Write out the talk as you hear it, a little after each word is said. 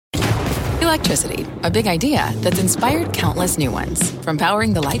Electricity, a big idea that's inspired countless new ones. From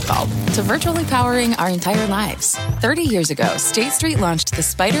powering the light bulb to virtually powering our entire lives. 30 years ago, State Street launched the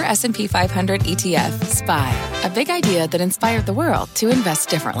SPDR S&P 500 ETF, SPY. A big idea that inspired the world to invest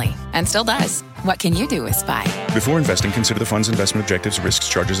differently. And still does. What can you do with SPY? Before investing, consider the fund's investment objectives, risks,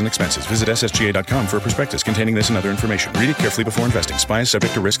 charges, and expenses. Visit ssga.com for a prospectus containing this and other information. Read it carefully before investing. SPY is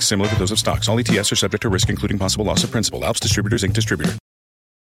subject to risks similar to those of stocks. All ETFs are subject to risk, including possible loss of principal. Alps Distributors, Inc. Distributor.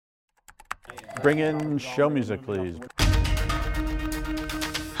 Bring in show music, please.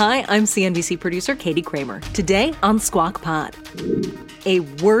 Hi, I'm CNBC producer Katie Kramer. Today on Squawk Pod. A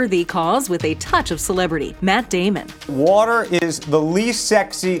worthy cause with a touch of celebrity, Matt Damon. Water is the least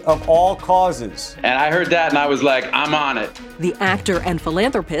sexy of all causes. And I heard that and I was like, I'm on it. The actor and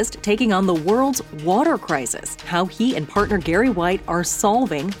philanthropist taking on the world's water crisis. How he and partner Gary White are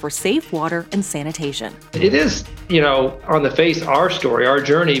solving for safe water and sanitation. It is, on the face, our story, our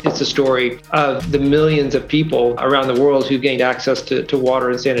journey. It's a story of the millions of people around the world who gained access to water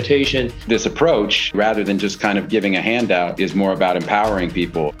and sanitation. This approach, rather than just kind of giving a handout, is more about empowering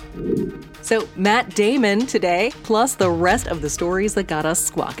people. So Matt Damon today, plus the rest of the stories that got us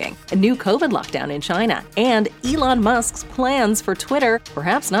squawking. A new COVID lockdown in China, and Elon Musk's plans for Twitter,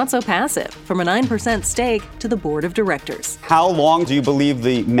 perhaps not so passive, from a 9% stake to the board of directors. How long do you believe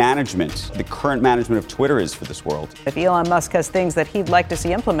the current management of Twitter is for this world? If Elon Musk has things that he'd like to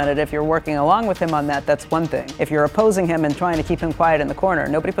see implemented, if you're working along with him on that, that's one thing. If you're opposing him and trying to keep him quiet in the corner,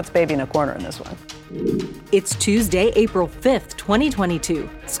 nobody puts baby in a corner in this one. It's Tuesday, April 5th, 2022.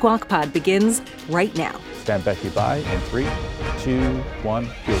 Squawk Pod begins right now. Stand Becky by in 3, 2, 1.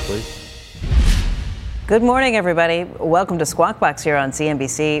 Cue, please. Good morning, everybody. Welcome to Squawk Box here on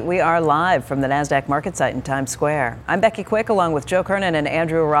CNBC. We are live from the NASDAQ market site in Times Square. I'm Becky Quick, along with Joe Kernan and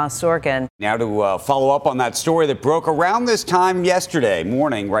Andrew Ross Sorkin. Now to follow up on that story that broke around this time yesterday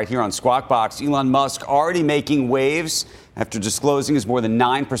morning right here on Squawk Box. Elon Musk already making waves after disclosing his more than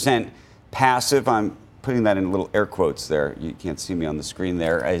 9% passive. I'm putting that in little air quotes there. You can't see me on the screen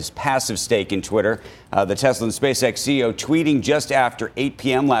there. His passive stake in Twitter. The Tesla and SpaceX CEO tweeting just after 8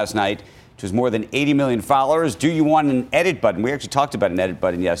 p.m. last night to his more than 80 million followers. Do you want an edit button? We actually talked about an edit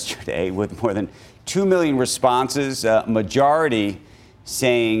button yesterday with more than 2 million responses. Majority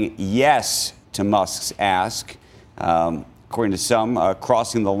saying yes to Musk's ask. According to some,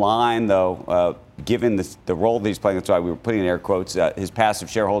 crossing the line, though, given the role that he's playing, that's why we were putting in air quotes, his passive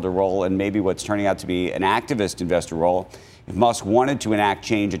shareholder role and maybe what's turning out to be an activist investor role. If Musk wanted to enact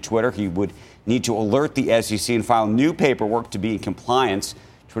change at Twitter, he would need to alert the SEC and file new paperwork to be in compliance.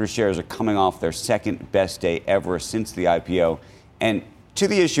 Twitter shares are coming off their second best day ever since the IPO. And to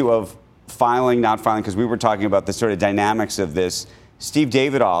the issue of filing, not filing, because we were talking about the sort of dynamics of this, Steve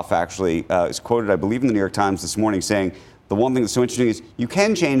Davidoff actually is quoted, I believe, in the New York Times this morning saying the one thing that's so interesting is you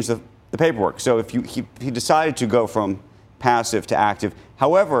can change the paperwork. So if he decided to go from passive to active,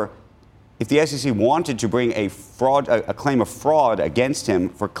 however, if the SEC wanted to bring a claim of fraud against him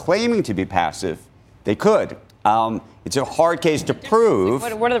for claiming to be passive, they could. It's a hard case to prove.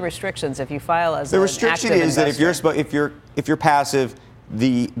 What are the restrictions if you file as the restriction is that if you're passive,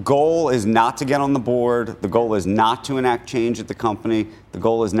 the goal is not to get on the board. The goal is not to enact change at the company. The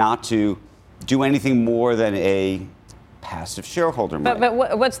goal is not to do anything more than a passive shareholder.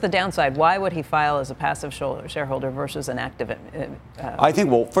 But what's the downside? Why would he file as a passive shareholder versus an active? I think,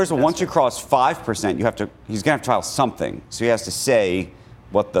 well, first of all, once you cross 5%, he's going to have to file something. So he has to say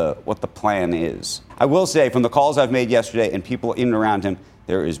what the plan is. I will say, from the calls I've made yesterday and people in and around him,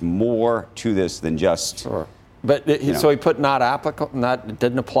 there is more to this than just. Sure. But so he put not applicable, it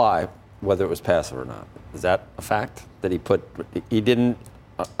didn't apply whether it was passive or not. Is that a fact that he didn't?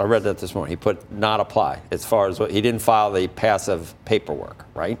 I read that this morning. He put not apply as far as he didn't file the passive paperwork,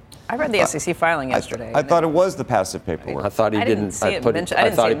 right? I read the SEC filing yesterday. I thought it was the passive paperwork. I thought he didn't. I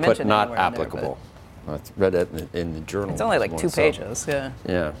thought he put not applicable. I read it in the journal. It's only like 2 pages. Yeah.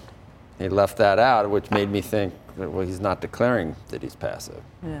 Yeah. He left that out, which made me think that, he's not declaring that he's passive.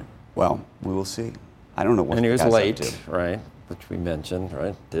 Yeah. Well, we will see. I don't know what. And he was late, right? Which we mentioned,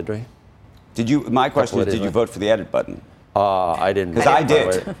 right? Did we? Did you? My question is, did you vote for the edit button? I didn't. Because I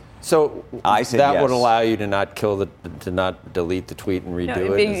did. So I said that yes. would allow you to not to not delete the tweet and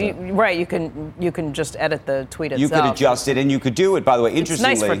redo it. Right. You can just edit the tweet itself. You could adjust it, and you could do it. By the way,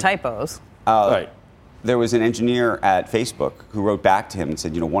 interestingly, it's nice for typos. Right. There was an engineer at Facebook who wrote back to him and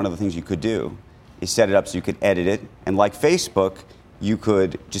said, one of the things you could do is set it up so you could edit it, and like Facebook, you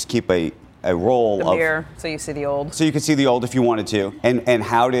could just keep a roll of mirror, so you see the old. So you could see the old if you wanted to. And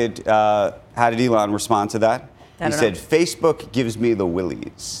how did Elon respond to that? He said, Facebook gives me the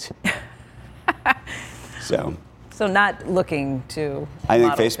willies. So So not looking to. I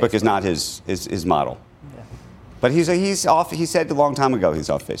think Facebook is not his model. Yeah. But he's off. He said a long time ago he's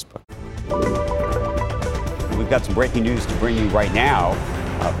off Facebook. We've got some breaking news to bring you right now,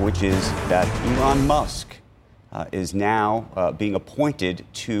 which is that Elon Musk is now being appointed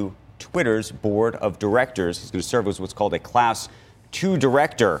to Twitter's board of directors. He's going to serve as what's called a Class 2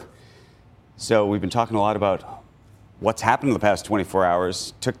 director. So we've been talking a lot about what's happened in the past 24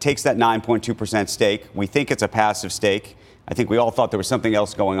 hours. Takes that 9.2% stake. We think it's a passive stake. I think we all thought there was something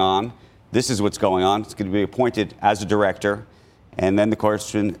else going on. This is what's going on. It's going to be appointed as a director. And then the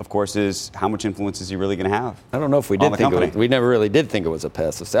question, of course, is how much influence is he really going to have? I don't know if we did think it was, we never really did think it was a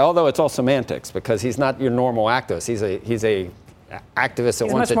passive stake, although it's all semantics because he's not your normal activist. He's a activist that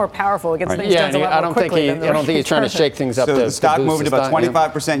he's wants much more powerful. It gets things done a lot more quickly. I don't think he's trying to shake things up. So the stock moved about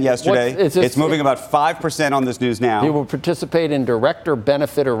 25% yesterday. It's moving about 5% on this news now. He will participate in director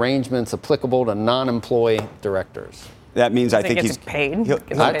benefit arrangements applicable to non-employee directors. That means I think he's paid.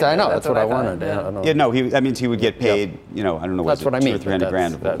 I know that's what I wanted. Yeah, no, that means he would get paid. You know, I don't know. That's what I mean. 200 or 300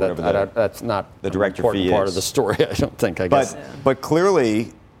 grand, whatever. That's not the director fee part of the story. I don't think. I guess. But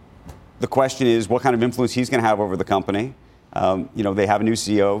clearly, the question is what kind of influence he's going to have over the company. They have a new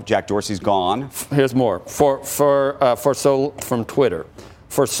CEO. Jack Dorsey's gone. Here's more from Twitter.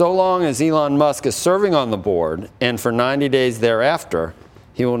 For so long as Elon Musk is serving on the board, and for 90 days thereafter,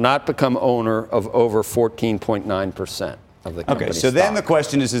 he will not become owner of over 14.9% of the company's stock. Then the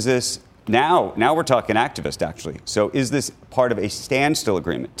question is this now we're talking activist, actually. So is this part of a standstill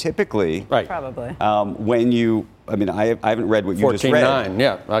agreement? Typically, right. Probably. When you, I haven't read what you just read. 14.9,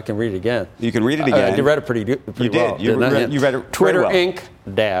 yeah, I can read it again. You can read it again. You read it pretty well. You read it Twitter well. Inc.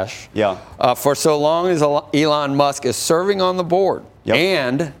 dash. Yeah. For so long as Elon Musk is serving on the board,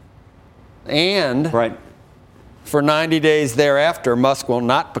 and right. For 90 days thereafter, Musk will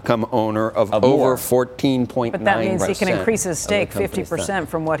not become owner of over 14.9%. But that means he can increase his stake 50%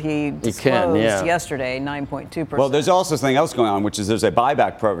 from what he disclosed yesterday, 9.2%. Well, there's also something else going on, which is there's a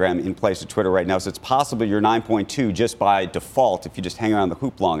buyback program in place at Twitter right now. So it's possible you're 9.2 just by default if you just hang around the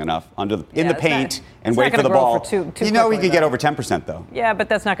hoop long enough in the paint and wait for the ball. Too he could get over 10% though. Yeah, but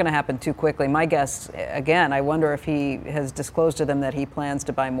that's not going to happen too quickly. My guess, again, I wonder if he has disclosed to them that he plans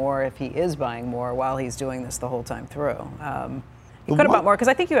to buy more, if he is buying more while he's doing this the whole time through. He could have bought more because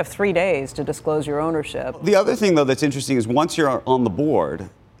I think you have 3 days to disclose your ownership. The other thing, though, that's interesting is once you're on the board,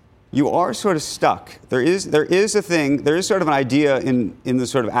 you are sort of stuck. There is sort of an idea in the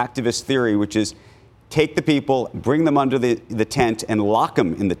sort of activist theory, which is take the people, bring them under the tent, and lock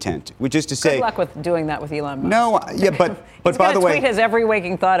them in the tent, which is to say... Good luck with doing that with Elon Musk. No, yeah, but by the way... He's going to tweet his every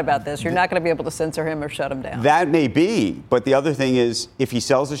waking thought about this. You're not going to be able to censor him or shut him down. That may be, but the other thing is if he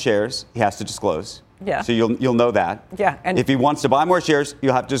sells the shares, he has to disclose. Yeah. So you'll know that. Yeah. And if he wants to buy more shares,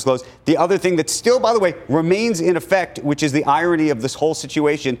 you'll have to disclose. The other thing that still, by the way, remains in effect, which is the irony of this whole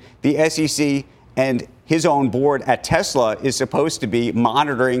situation, the SEC and his own board at Tesla is supposed to be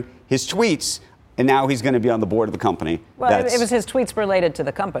monitoring his tweets. And now he's going to be on the board of the company. Well, it was his tweets related to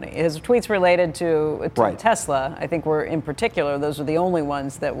the company. His tweets related to Tesla, I think, were in particular. Those are the only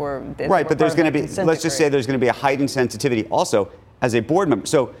ones that were. Right, but there's going to be, let's just say there's going to be a heightened sensitivity also as a board member.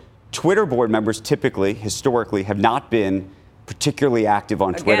 So Twitter board members typically, historically, have not been particularly active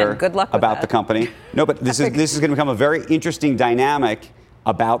on Twitter about the company. No, but this is going to become a very interesting dynamic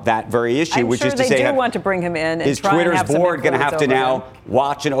about that very issue, which is to say, they do want to bring him in. Is Twitter's board going to have to now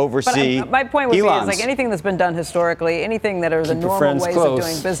watch and oversee? But my point would be, is like anything that's been done historically, anything that are the normal ways of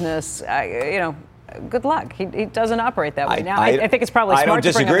doing business, good luck. He doesn't operate that way. Now, I think it's probably smart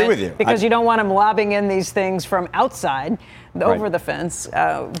to bring him in because you don't want him lobbing in these things from outside over the fence.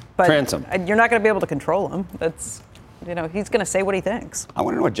 But you're not going to be able to control him. That's, he's going to say what he thinks. I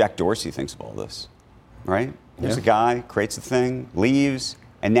want to know what Jack Dorsey thinks of all this, right? There's a guy, creates a thing, leaves,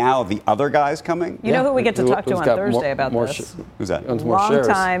 and now the other guy's coming? You know who we get to talk to on Thursday about this? Who's that?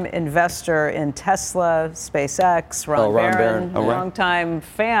 Longtime investor in Tesla, SpaceX, Ron Barron. Longtime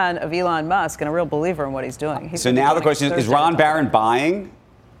fan of Elon Musk and a real believer in what he's doing. So now the question is Ron Barron buying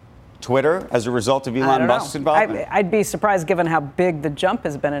Twitter as a a result of Elon Musk's involvement? I'd be surprised given how big the jump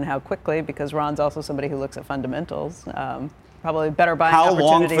has been and how quickly, because Ron's also somebody who looks at fundamentals. Probably better buying opportunity.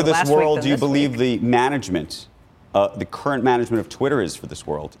 How long for this world do you believe the management, the current management of Twitter is for this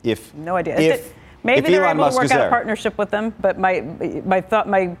world? No idea. Maybe they're able to work out a partnership with them, but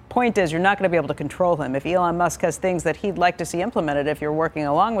my point is you're not going to be able to control him. If Elon Musk has things that he'd like to see implemented, if you're working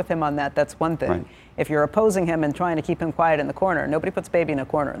along with him on that, that's one thing. Right. If you're opposing him and trying to keep him quiet in the corner, nobody puts baby in a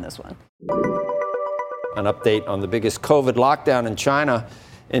corner in this one. An update on the biggest COVID lockdown in China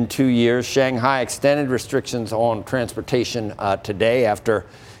in 2 years. Shanghai extended restrictions on transportation today after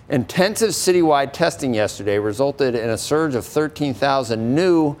Intensive citywide testing yesterday resulted in a surge of 13,000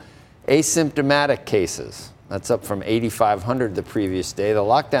 new asymptomatic cases. That's up from 8,500 the previous day. The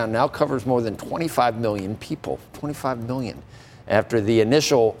lockdown now covers more than 25 million people. 25 million. After the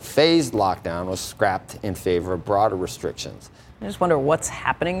initial phased lockdown was scrapped in favor of broader restrictions. I just wonder what's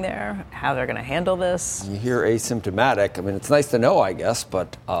happening there, how they're going to handle this. You hear asymptomatic. I mean, it's nice to know, I guess,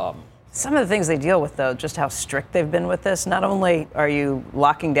 but... Some of the things they deal with, though, just how strict they've been with this. Not only are you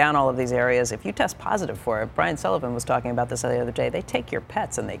locking down all of these areas, if you test positive for it, Brian Sullivan was talking about this the other day, they take your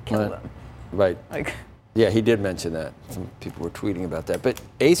pets and they kill them. Right. Yeah, he did mention that. Some people were tweeting about that. But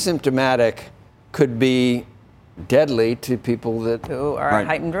asymptomatic could be deadly to people who are at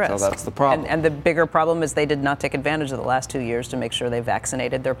heightened risk. So that's the problem. And the bigger problem is they did not take advantage of the last 2 years to make sure they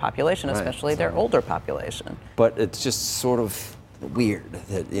vaccinated their population, especially their older population. But it's just sort of weird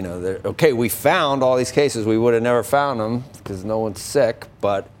that, you know, okay, we found all these cases. We would have never found them because no one's sick,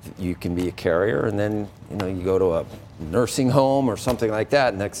 but you can be a carrier and then, you know, you go to a nursing home or something like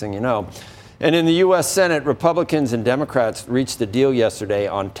that, next thing you know. And in the U.S. Senate, Republicans and Democrats reached a deal yesterday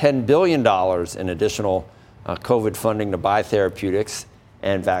on $10 billion in additional COVID funding to buy therapeutics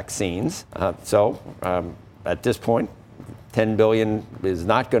and vaccines. At this point, $10 billion is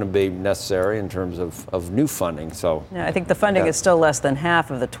not going to be necessary in terms of new funding. So I think the funding is still less than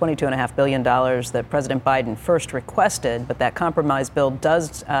half of the $22.5 billion that President Biden first requested, but that compromise bill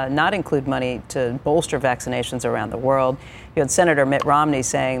does not include money to bolster vaccinations around the world. You had Senator Mitt Romney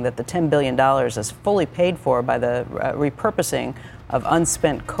saying that the $10 billion is fully paid for by the repurposing of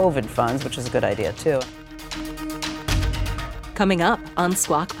unspent COVID funds, which is a good idea, too. Coming up on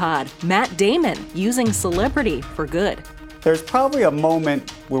Squawk Pod, Matt Damon using celebrity for good. There's probably a moment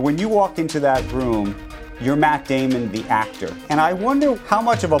where when you walk into that room, you're Matt Damon, the actor. And I wonder how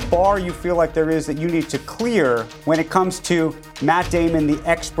much of a bar you feel like there is that you need to clear when it comes to Matt Damon, the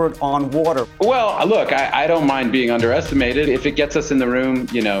expert on water. Well, look, I don't mind being underestimated. If it gets us in the room,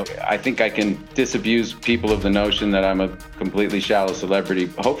 you know, I think I can disabuse people of the notion that I'm a completely shallow celebrity,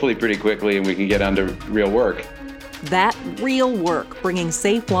 hopefully pretty quickly, and we can get under real work. That real work, bringing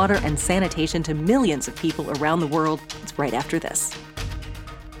safe water and sanitation to millions of people around the world. It's right after this.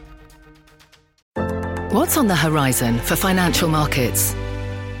 What's on the horizon for financial markets?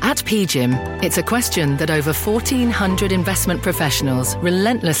 At PGIM, it's a question that over 1,400 investment professionals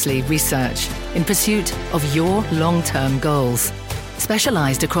relentlessly research in pursuit of your long-term goals.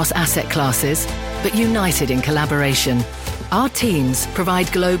 Specialized across asset classes, but united in collaboration, our teams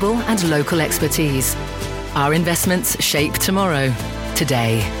provide global and local expertise. Our investments shape tomorrow,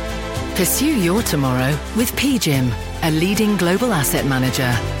 today. Pursue your tomorrow with PGIM, a leading global asset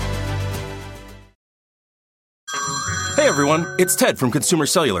manager. Hey everyone, it's Ted from Consumer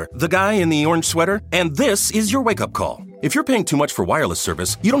Cellular, the guy in the orange sweater, and this is your wake-up call. If you're paying too much for wireless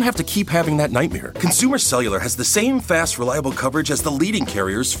service, you don't have to keep having that nightmare. Consumer Cellular has the same fast, reliable coverage as the leading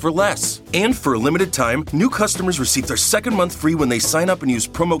carriers for less. And for a limited time, new customers receive their second month free when they sign up and use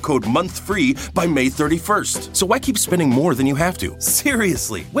promo code MONTHFREE by May 31st. So why keep spending more than you have to?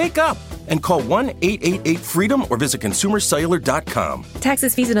 Seriously, wake up and call 1-888-FREEDOM or visit consumercellular.com.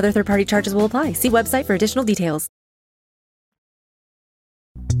 Taxes, fees, and other third-party charges will apply. See website for additional details.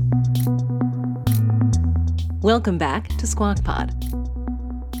 Welcome back to Squawk Pod.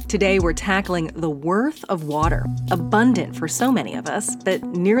 Today we're tackling the worth of water, abundant for so many of us, but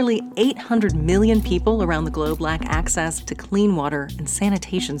nearly 800 million people around the globe lack access to clean water and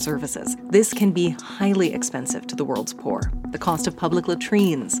sanitation services. This can be highly expensive to the world's poor. The cost of public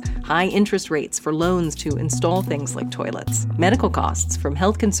latrines, high interest rates for loans to install things like toilets, medical costs from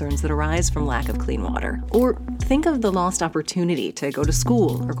health concerns that arise from lack of clean water. Or think of the lost opportunity to go to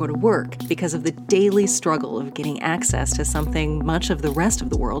school or go to work because of the daily struggle of getting access to something much of the rest of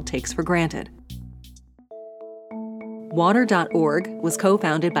the world takes for granted. Water.org was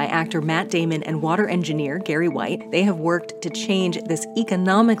co-founded by actor Matt Damon and water engineer Gary White. They have worked to change this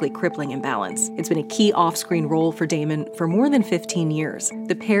economically crippling imbalance. It's been a key off-screen role for Damon for more than 15 years.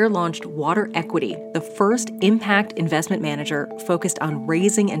 The pair launched Water Equity, the first impact investment manager focused on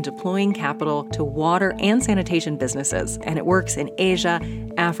raising and deploying capital to water and sanitation businesses, and it works in Asia,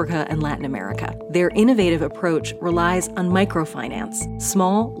 Africa, and Latin America. Their innovative approach relies on microfinance,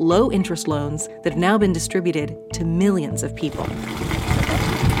 small, low-interest loans that have now been distributed to millions of people.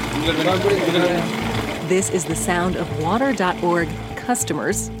 This is the sound of Water.org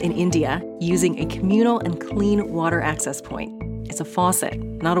customers in India using a communal and clean water access point. It's a faucet,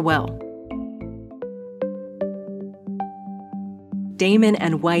 not a well. Damon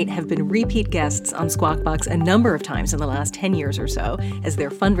and White have been repeat guests on Squawk Box a number of times in the last 10 years or so, as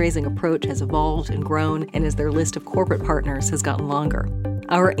their fundraising approach has evolved and grown, and as their list of corporate partners has gotten longer.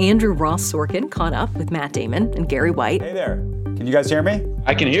 Our Andrew Ross Sorkin caught up with Matt Damon and Gary White. Hey there. Can you guys hear me?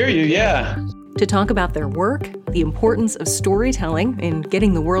 I can hear you, yeah. To talk about their work, the importance of storytelling in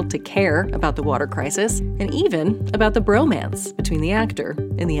getting the world to care about the water crisis, and even about the bromance between the actor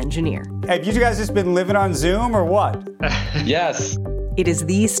and the engineer. Have you guys just been living on Zoom or what? Yes. It is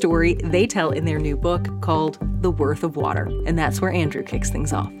the story they tell in their new book called The Worth of Water, and that's where Andrew kicks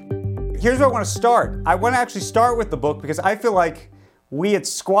things off. Here's where I want to start. I want to actually start with the book because I feel like we at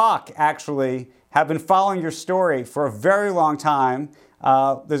Squawk actually have been following your story for a very long time.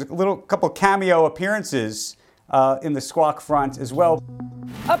 There's a couple cameo appearances in the Squawk front as well.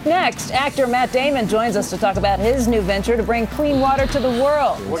 Up next, actor Matt Damon joins us to talk about his new venture to bring clean water to the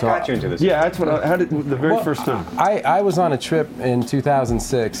world. What got you into this? Yeah, that's what first time. I was on a trip in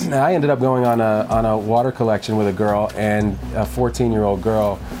 2006. And I ended up going on a water collection with a girl, and a 14-year-old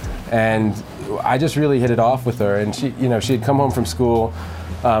girl, and I just really hit it off with her. And she had come home from school.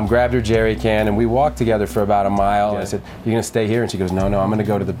 Grabbed her jerry can, and we walked together for about a mile. And I said, "You're gonna stay here?" And she goes, "No, I'm gonna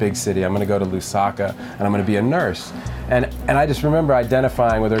go to the big city. I'm gonna go to Lusaka, and I'm gonna be a nurse." And I just remember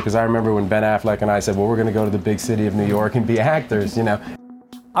identifying with her because I remember when Ben Affleck and I said, "Well, we're gonna go to the big city of New York and be actors,"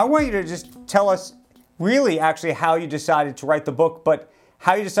 I want you to just tell us really actually how you decided to write the book, but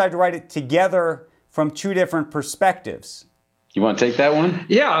how you decided to write it together from two different perspectives. You want to take that one?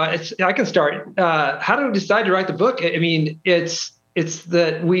 Yeah, I can start. How did we decide to write the book? I mean, it's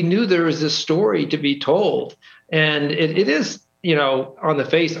that we knew there was this story to be told, and it is, on the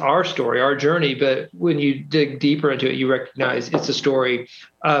face, our story, our journey. But when you dig deeper into it, you recognize it's a story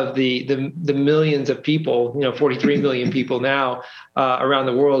of the millions of people, 43 million people now around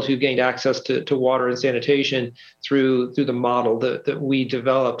the world who've gained access to water and sanitation through the model that we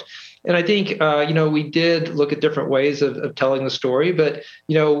developed. And I think, we did look at different ways of telling the story, but,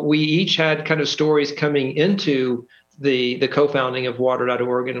 we each had kind of stories coming into the co-founding of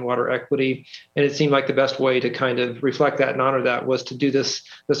Water.org and Water Equity. And it seemed like the best way to kind of reflect that and honor that was to do this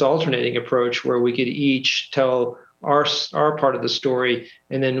alternating approach where we could each tell our part of the story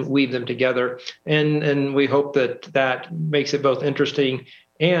and then weave them together. And we hope that makes it both interesting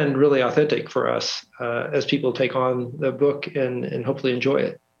and really authentic for us as people take on the book and hopefully enjoy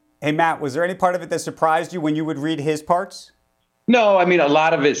it. Hey, Matt, was there any part of it that surprised you when you would read his parts? No, I mean, a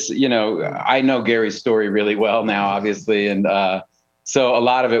lot of it's, I know Gary's story really well now, obviously. And so a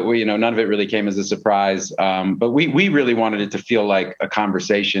lot of it, none of it really came as a surprise. But we really wanted it to feel like a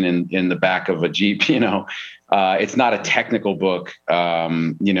conversation in the back of a Jeep, It's not a technical book.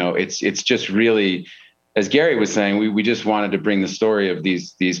 It's just really, as Gary was saying, we just wanted to bring the story of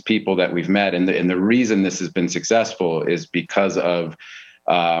these people that we've met. And the reason this has been successful is because of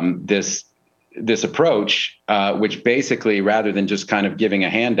this approach, which basically, rather than just kind of giving a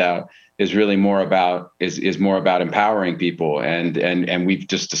handout, is really more about empowering people. And we've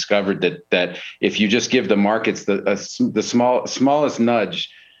just discovered that if you just give the markets the smallest nudge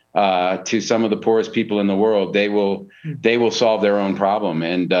to some of the poorest people in the world, they will solve their own problem.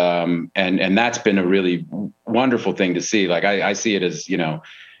 And that's been a really wonderful thing to see. Like I see it as,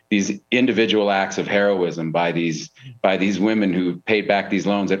 these individual acts of heroism by these women who paid back these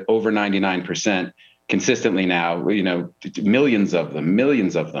loans at over 99% consistently now, millions of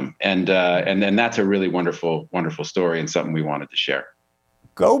them. And then that's a really wonderful, wonderful story and something we wanted to share.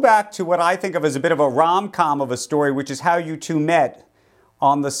 Go back to what I think of as a bit of a rom-com of a story, which is how you two met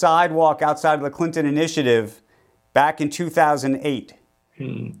on the sidewalk outside of the Clinton Initiative back in 2008.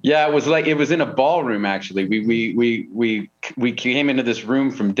 Yeah, it was in a ballroom, actually. We came into this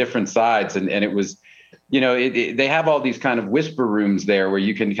room from different sides, and it was, they have all these kind of whisper rooms there where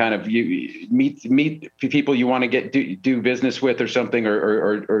you can kind of meet people you want to do business with or something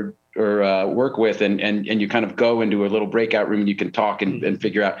or work with, and you kind of go into a little breakout room and you can talk and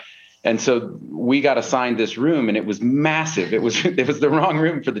figure out. And so we got assigned this room, and it was massive. It was the wrong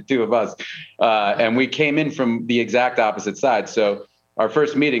room for the two of us, and we came in from the exact opposite side. So our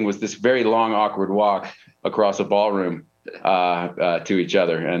first meeting was this very long, awkward walk across a ballroom to each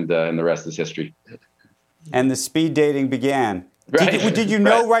other, and the rest is history. And the speed dating began. Right. Did you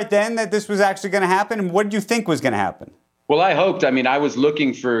know right then that this was actually going to happen? And what did you think was going to happen? Well, I hoped. I mean, I was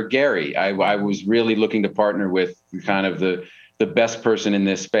looking for Gary. I was really looking to partner with kind of the best person in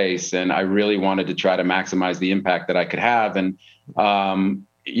this space, and I really wanted to try to maximize the impact that I could have. And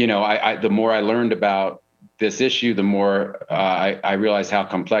the more I learned about this issue, the more I realized how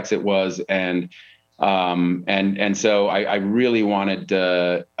complex it was, and so I really wanted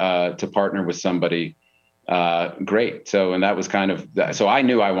to partner with somebody great. So, and that was kind of so I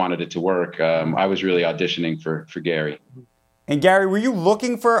knew I wanted it to work. I was really auditioning for Gary. And Gary, were you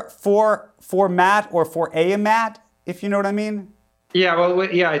looking for Matt or for a Matt, if you know what I mean? Yeah, well,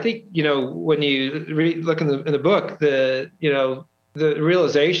 I think, when you look in the book, the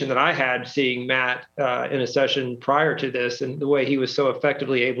realization that I had seeing Matt in a session prior to this and the way he was so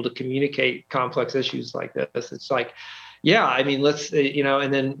effectively able to communicate complex issues like this, it's like, yeah, I mean, let's,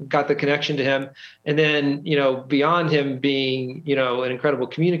 and then got the connection to him. And then, beyond him being, an incredible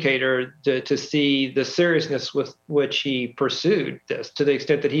communicator, to see the seriousness with which he pursued this, to the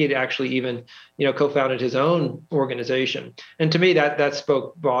extent that he had actually even, co-founded his own organization. And to me, that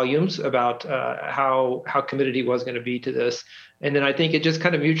spoke volumes about how committed he was going to be to this. And then I think it just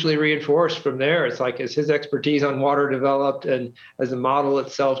kind of mutually reinforced from there. It's like, as his expertise on water developed and as the model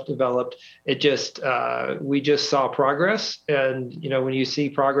itself developed, we just saw progress. And, when you see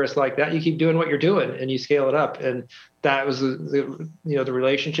progress like that, you keep doing what you're doing and you scale it up. And that was the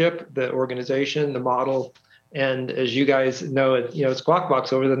relationship, the organization, the model. And as you guys know, it's Squawk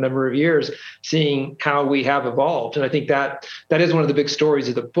Box over the number of years, seeing how we have evolved. And I think that is one of the big stories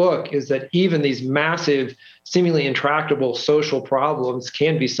of the book, is that even these massive, seemingly intractable social problems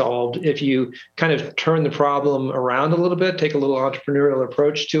can be solved if you kind of turn the problem around a little bit, take a little entrepreneurial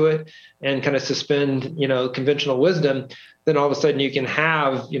approach to it, and kind of suspend, conventional wisdom. Then all of a sudden you can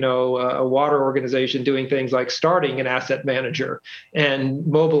have, a water organization doing things like starting an asset manager and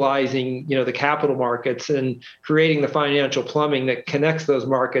mobilizing, the capital markets and creating the financial plumbing that connects those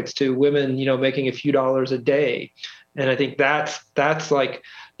markets to women, making a few dollars a day. And I think that's like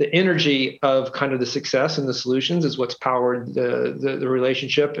the energy of kind of the success and the solutions is what's powered the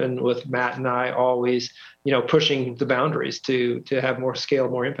relationship. And with Matt and I always, pushing the boundaries to have more scale,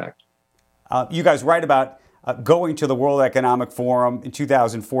 more impact. You guys write about going to the World Economic Forum in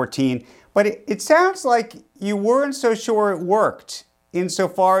 2014, but it sounds like you weren't so sure it worked,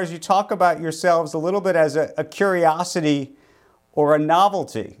 insofar as you talk about yourselves a little bit as a curiosity or a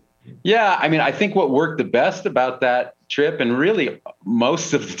novelty. Yeah, I mean, I think what worked the best about that trip, and really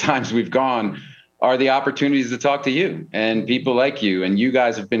most of the times we've gone, are the opportunities to talk to you and people like you. And you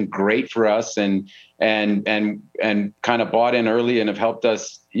guys have been great for us and kind of bought in early and have helped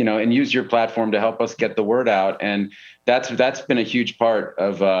us, and use your platform to help us get the word out. And that's been a huge part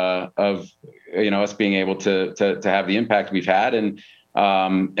of us being able to have the impact we've had.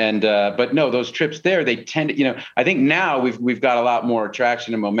 But no, those trips there, they tend to, I think now we've got a lot more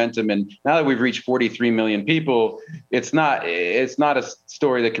traction and momentum. And now that we've reached 43 million people, it's not a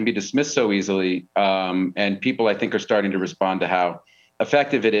story that can be dismissed so easily. And people, I think, are starting to respond to how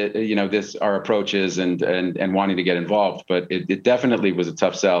effective it is, our approach is and wanting to get involved. But it definitely was a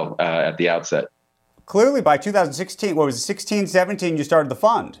tough sell at the outset. Clearly by 2016, what was it, 16, 17, you started the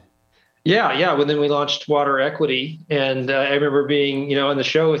fund. Yeah. Well, then we launched Water Equity, and I remember being, on the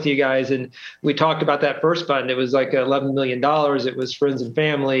show with you guys, and we talked about that first fund. It was like $11 million. It was friends and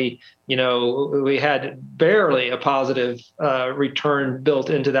family. We had barely a positive return built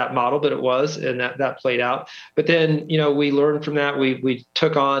into that model, but it was, and that played out. But then, we learned from that. We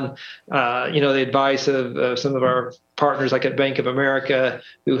took on, the advice of some of our partners like at Bank of America,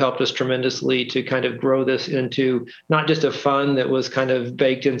 who helped us tremendously to kind of grow this into not just a fund that was kind of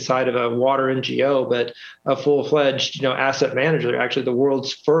baked inside of a water NGO, but a full-fledged, asset manager, actually the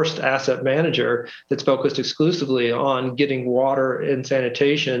world's first asset manager that's focused exclusively on getting water and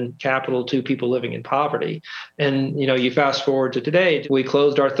sanitation capital to people living in poverty. And, you fast forward to today, we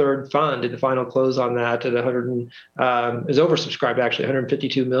closed our third fund, and the final close on that at is oversubscribed, actually,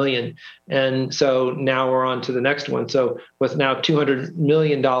 152 million. And so now we're on to the next one. So with now $200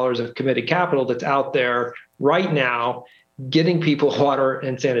 million of committed capital that's out there right now, getting people water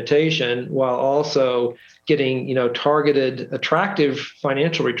and sanitation while also getting, targeted, attractive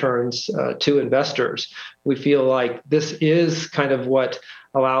financial returns to investors. We feel like this is kind of what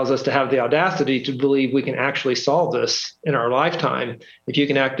allows us to have the audacity to believe we can actually solve this in our lifetime. If you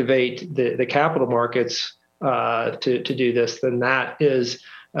can activate the capital markets to do this, then that is,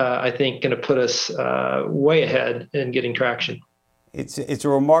 I think, going to put us way ahead in getting traction. It's a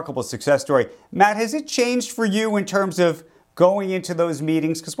remarkable success story. Matt, has it changed for you in terms of going into those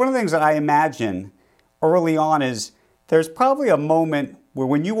meetings? Because one of the things that I imagine early on is there's probably a moment where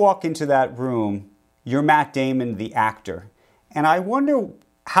when you walk into that room, you're Matt Damon, the actor. And I wonder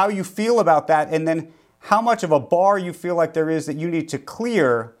how you feel about that, and then how much of a bar you feel like there is that you need to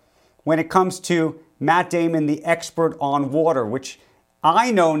clear when it comes to Matt Damon, the expert on water, which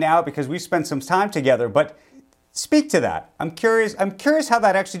I know now because we spent some time together. But speak to that. I'm curious how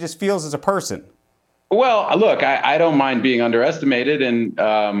that actually just feels as a person. Well, look, I don't mind being underestimated, and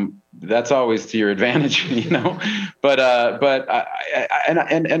that's always to your advantage, But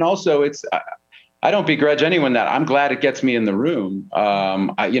also it's. I don't begrudge anyone that. I'm glad it gets me in the room.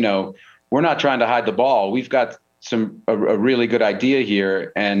 We're not trying to hide the ball. We've got a really good idea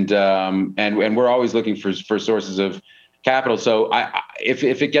here, and we're always looking for sources of capital. So if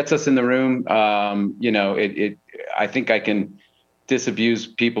it gets us in the room, I think I can disabuse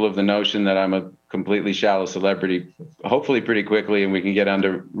people of the notion that I'm a completely shallow celebrity, hopefully pretty quickly, and we can get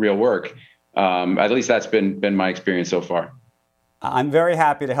under real work. At least that's been my experience so far. I'm very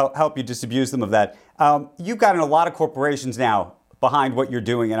happy to help you disabuse them of that. You've gotten a lot of corporations now behind what you're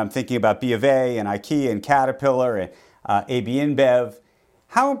doing, and I'm thinking about B of A and IKEA and Caterpillar and AB InBev.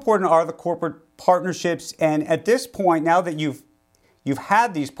 How important are the corporate partnerships? And at this point, now that you've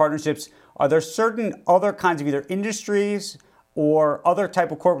had these partnerships, are there certain other kinds of either industries or other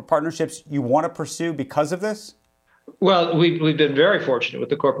type of corporate partnerships you want to pursue because of this? Well, we've been very fortunate with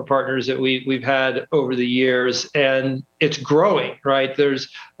the corporate partners that we've had over the years, and it's growing, right?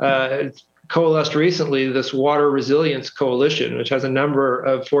 There's coalesced recently this Water Resilience Coalition, which has a number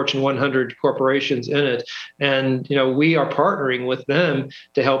of Fortune 100 corporations in it. And, we are partnering with them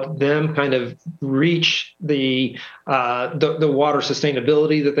to help them kind of reach the water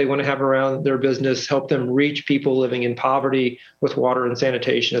sustainability that they want to have around their business, help them reach people living in poverty with water and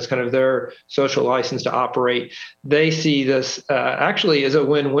sanitation. It's kind of their social license to operate. They see this actually as a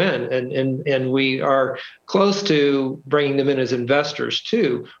win-win. And we are close to bringing them in as investors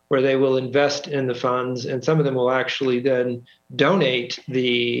too, where they will invest in the funds, and some of them will actually then donate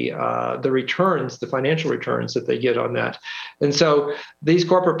the returns, the financial returns that they get on that. And so these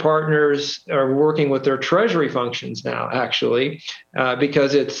corporate partners are working with their treasury functions now, actually,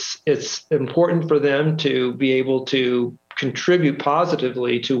 because it's important for them to be able to contribute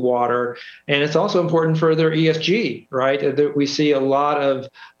positively to water. And it's also important for their ESG, right? We see a lot of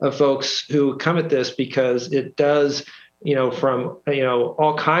folks who come at this because it does, from,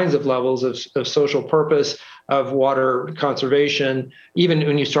 all kinds of levels of social purpose, of water conservation, even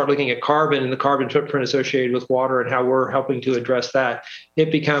when you start looking at carbon and the carbon footprint associated with water and how we're helping to address that,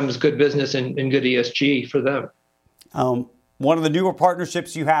 it becomes good business and good ESG for them. One of the newer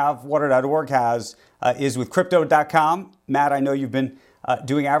partnerships you have, Water.org has, is with Crypto.com. Matt, I know you've been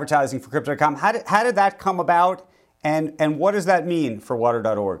doing advertising for Crypto.com. How did that come about, and what does that mean for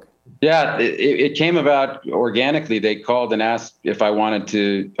Water.org? Yeah, it came about organically. They called and asked if I wanted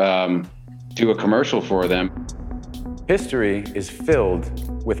to do a commercial for them. History is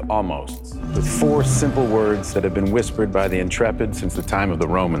filled with almosts, with 4 simple words that have been whispered by the intrepid since the time of the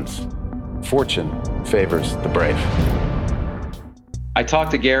Romans. Fortune favors the brave. I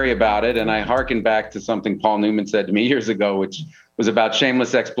talked to Gary about it, and I hearkened back to something Paul Newman said to me years ago, which was about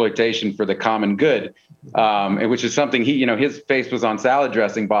shameless exploitation for the common good, and which is something his face was on salad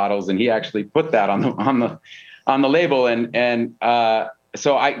dressing bottles, and he actually put that on the label, and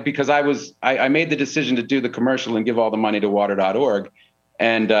so I made the decision to do the commercial and give all the money to Water.org,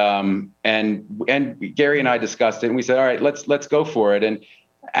 and Gary and I discussed it, and we said, all right, let's go for it. And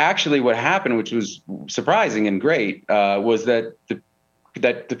actually, what happened, which was surprising and great, was that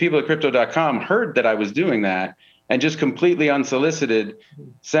the people at Crypto.com heard that I was doing that and just completely unsolicited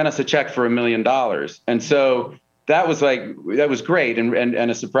sent us a check for $1 million. And so that was great and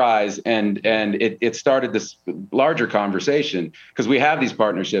a surprise. And it started this larger conversation because we have these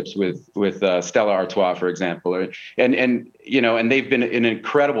partnerships with Stella Artois, for example, and they've been an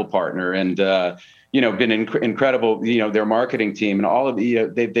incredible partner and, been incredible, their marketing team and all of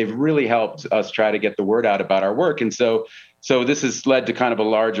they've really helped us try to get the word out about our work. And so this has led to kind of a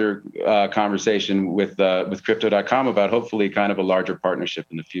larger conversation with Crypto.com about hopefully kind of a larger partnership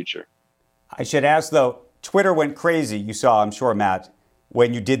in the future. I should ask, though, Twitter went crazy, you saw, I'm sure, Matt,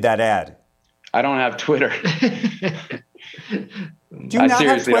 when you did that ad. I don't have Twitter. Do you not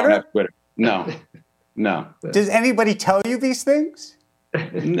seriously have Twitter? Don't have Twitter. No. Does anybody tell you these things?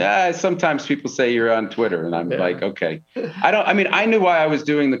 Sometimes people say you're on Twitter, and I'm like, okay. I knew why I was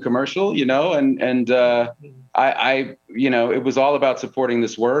doing the commercial, and I it was all about supporting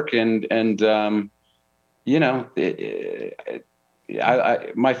this work,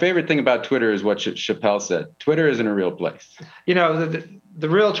 my favorite thing about Twitter is what Chappelle said. Twitter isn't a real place. The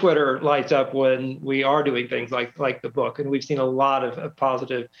real Twitter lights up when we are doing things like the book, and we've seen a lot of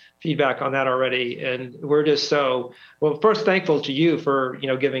positive feedback on that already. And we're just first thankful to you for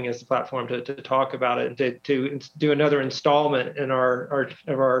giving us the platform to talk about it and to do another installment in our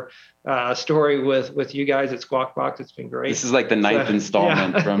story with you guys at Squawk Box. It's been great. This is like the 9th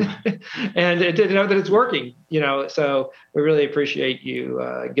installment from, and to know that it's working. So we really appreciate you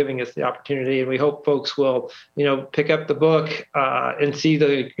giving us the opportunity, and we hope folks will pick up the book and see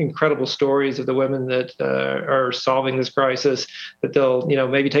the incredible stories of the women that are solving this crisis, that they'll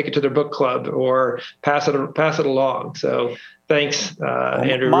maybe take it to their book club or pass it along. So Thanks,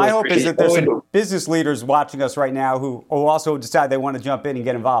 Andrew. My hope is that there's some business leaders watching us right now who also decide they want to jump in and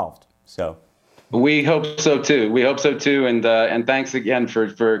get involved. So we hope so too. And thanks again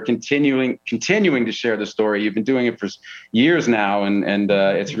for continuing to share the story. You've been doing it for years now, and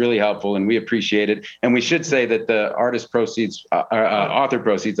it's really helpful, and we appreciate it. And we should say that the author proceeds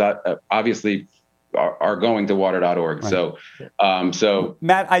obviously are going to water.org. Right. So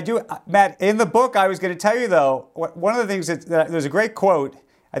Matt, in the book, I was going to tell you though, one of the things that there's a great quote.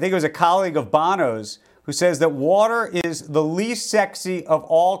 I think it was a colleague of Bono's who says that water is the least sexy of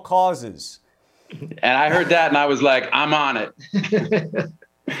all causes. And I heard that and I was like, I'm on it.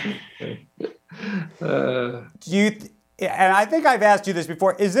 And I think I've asked you this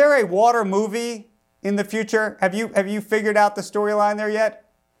before. Is there a water movie in the future? Have you figured out the storyline there yet?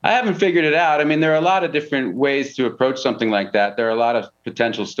 I haven't figured it out. I mean, there are a lot of different ways to approach something like that. There are a lot of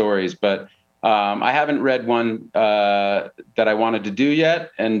potential stories, but I haven't read one that I wanted to do yet.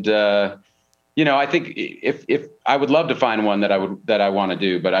 And I think if I would love to find one that I want to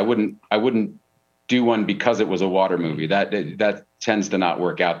do, but I wouldn't do one because it was a water movie. That tends to not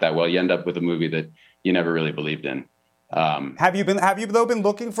work out that well. You end up with a movie that you never really believed in. Have you been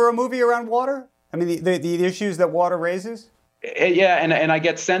looking for a movie around water? I mean, the issues that water raises? Yeah, and I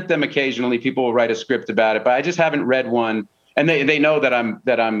get sent them occasionally. People will write a script about it, but I just haven't read one. And they know that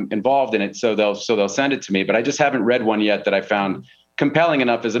I'm involved in it, so they'll send it to me. But I just haven't read one yet that I found compelling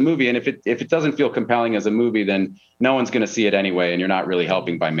enough as a movie. And if it doesn't feel compelling as a movie, then no one's going to see it anyway, and you're not really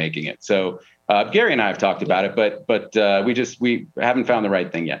helping by making it. So Gary and I have talked about it, but we haven't found the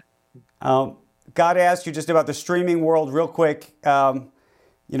right thing yet. Got to ask you just about the streaming world real quick.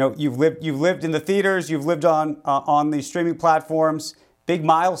 You've lived in the theaters, you've lived on the streaming platforms. Big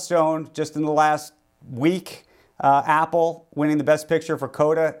milestone just in the last week. Apple winning the Best Picture for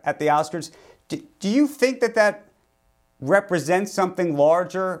Coda at the Oscars. Do you think that represents something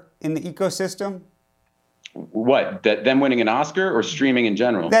larger in the ecosystem? What? Them winning an Oscar or streaming in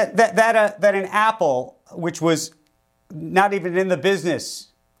general? That an Apple, which was not even in the business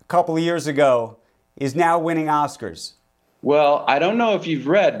a couple of years ago, is now winning Oscars. Well, I don't know if you've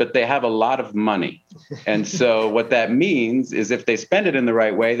read, but they have a lot of money. And so what that means is if they spend it in the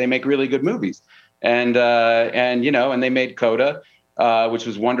right way, they make really good movies. And they made Coda, which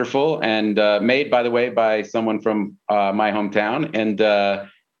was wonderful and made, by the way, by someone from my hometown. And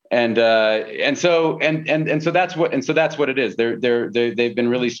so that's what it is. They've been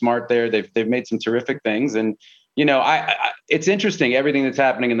really smart there. They've made some terrific things. And, it's interesting, everything that's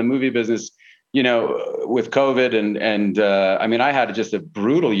happening in the movie business, with COVID and I had just a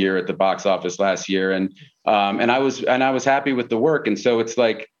brutal year at the box office last year, and I was happy with the work, and so it's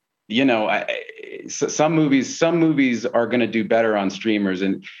like, some movies are going to do better on streamers,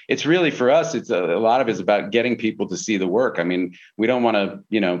 and it's really for us. It's a lot of it's about getting people to see the work. I mean, we don't want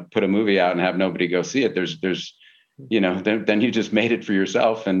to put a movie out and have nobody go see it. There's then you just made it for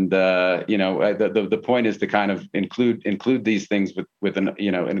yourself. And, the point is to kind of include these things with an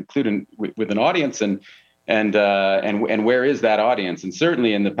audience and where is that audience? And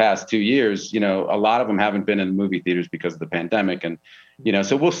certainly in the past 2 years, a lot of them haven't been in the movie theaters because of the pandemic. And,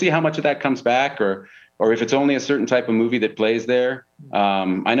 so we'll see how much of that comes back or if it's only a certain type of movie that plays there.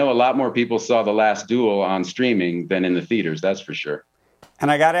 I know a lot more people saw The Last Duel on streaming than in the theaters. That's for sure. And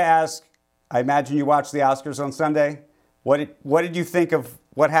I got to ask, I imagine you watched the Oscars on Sunday. What did you think of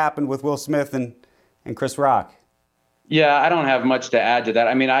what happened with Will Smith and Chris Rock? Yeah, I don't have much to add to that.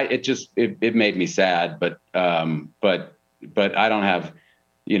 I mean, it made me sad, but I don't have,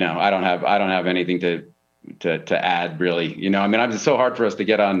 I don't have anything to add really. It's so hard for us to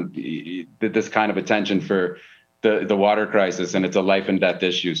get on this kind of attention for the water crisis, and it's a life and death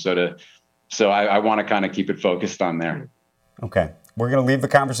issue. So I want to kind of keep it focused on there. Okay. We're going to leave the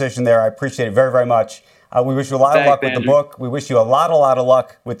conversation there. I appreciate it very, very much. We wish you a lot of luck with the book. We wish you a lot of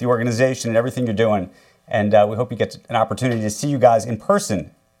luck with the organization and everything you're doing. And we hope you get an opportunity to see you guys in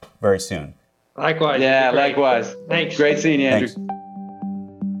person very soon. Likewise. Yeah, likewise. Thanks. Great seeing you, Andrew. Thanks.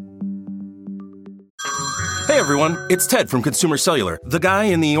 Hey, everyone. It's Ted from Consumer Cellular, the guy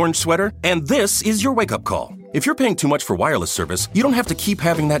in the orange sweater. And this is your wake-up call. If you're paying too much for wireless service, you don't have to keep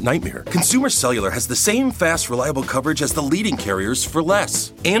having that nightmare. Consumer Cellular has the same fast, reliable coverage as the leading carriers for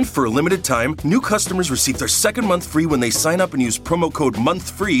less. And for a limited time, new customers receive their second month free when they sign up and use promo code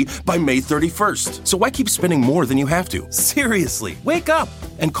MONTHFREE by May 31st. So why keep spending more than you have to? Seriously, wake up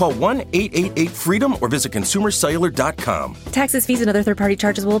and call 1-888-FREEDOM or visit consumercellular.com. Taxes, fees, and other third-party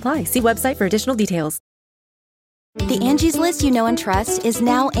charges will apply. See website for additional details. The Angie's List you know and trust is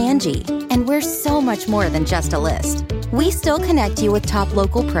now Angie, and we're so much more than just a list. We still connect you with top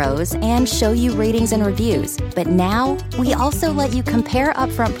local pros and show you ratings and reviews, but now we also let you compare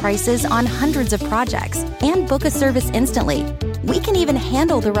upfront prices on hundreds of projects and book a service instantly. We can even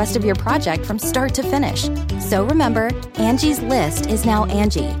handle the rest of your project from start to finish. So remember, Angie's List is now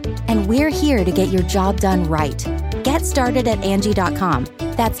Angie, and we're here to get your job done right. Get started at Angie.com.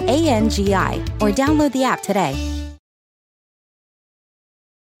 That's ANGI, or download the app today.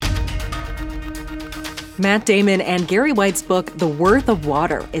 Matt Damon and Gary White's book, The Worth of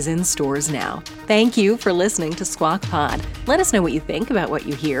Water, is in stores now. Thank you for listening to Squawk Pod. Let us know what you think about what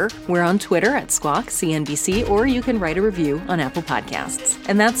you hear. We're on Twitter at Squawk CNBC, or you can write a review on Apple Podcasts.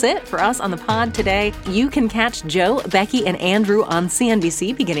 And that's it for us on the pod today. You can catch Joe, Becky, and Andrew on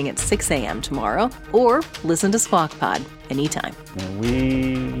CNBC beginning at 6 a.m. tomorrow, or listen to Squawk Pod anytime.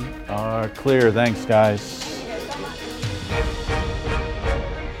 We are clear. Thanks, guys.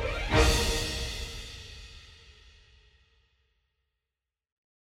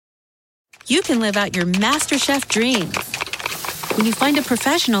 You can live out your MasterChef dreams when you find a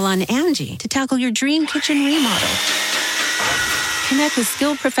professional on Angie to tackle your dream kitchen remodel. Connect with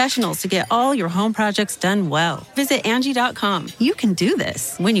skilled professionals to get all your home projects done well. Visit Angie.com. You can do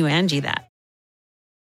this when you Angie that.